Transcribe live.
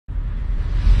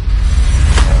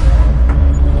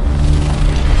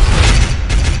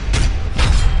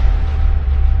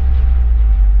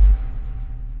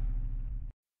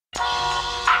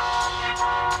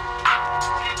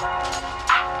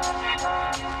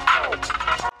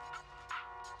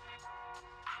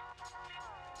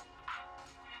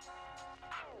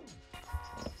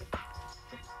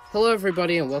Hello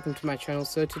everybody and welcome to my channel.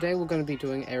 So today we're going to be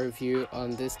doing a review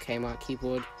on this Kmart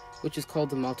keyboard, which is called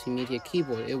the Multimedia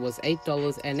keyboard. It was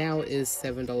 $8 and now is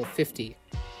 $7.50.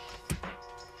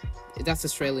 That's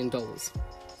Australian dollars.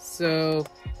 So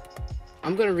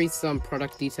I'm going to read some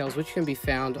product details which can be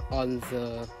found on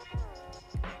the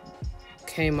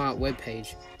Kmart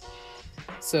webpage.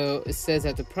 So it says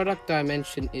that the product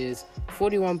dimension is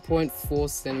 41.4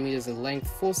 centimeters in length,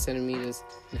 4 centimeters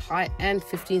in height, and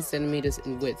 15 centimeters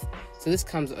in width. So this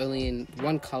comes only in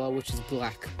one color, which is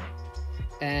black.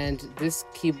 And this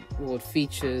keyboard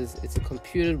features, it's a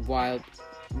computed wide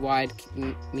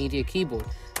media keyboard.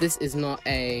 This is not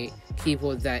a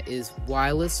keyboard that is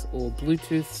wireless or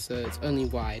Bluetooth, so it's only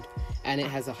wide. And it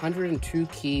has 102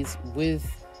 keys with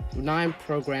 9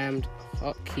 programmed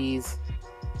hotkeys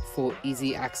for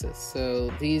easy access. So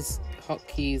these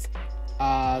hotkeys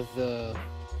are the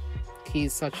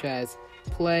keys such as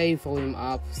play, volume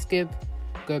up, skip,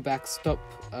 go back, stop,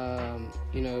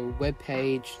 web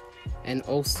page, and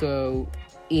also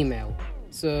email.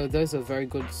 So those are very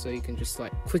good, so you can just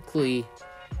like quickly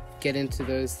get into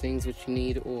those things which you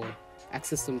need or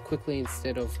access them quickly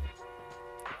instead of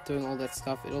doing all that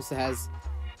stuff. It also has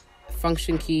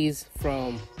function keys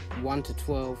from 1 to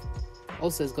 12.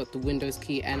 Also it's got the Windows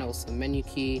key and also menu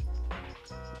key,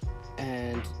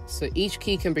 and so each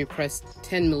key can be pressed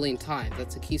 10 million times.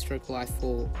 That's a keystroke life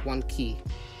for one key,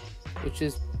 which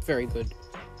is very good.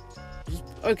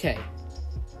 Okay,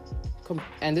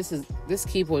 and this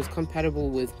keyboard is compatible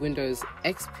with Windows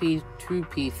XP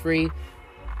 2P3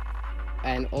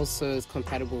 and also is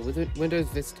compatible with Windows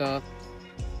Vista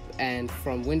and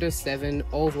from Windows 7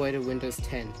 all the way to Windows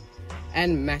 10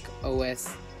 and Mac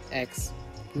OS X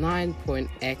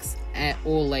 9.x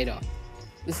or later.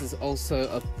 This is also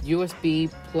a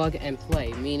USB plug and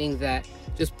play, meaning that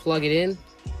just plug it in,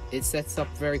 it sets up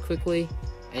very quickly,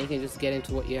 and you can just get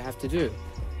into what you have to do.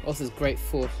 Also, it's great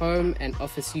for home and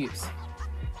office use.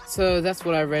 So that's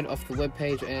what I read off the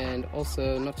webpage, and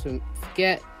also not to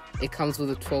forget, it comes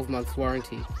with a 12-month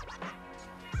warranty.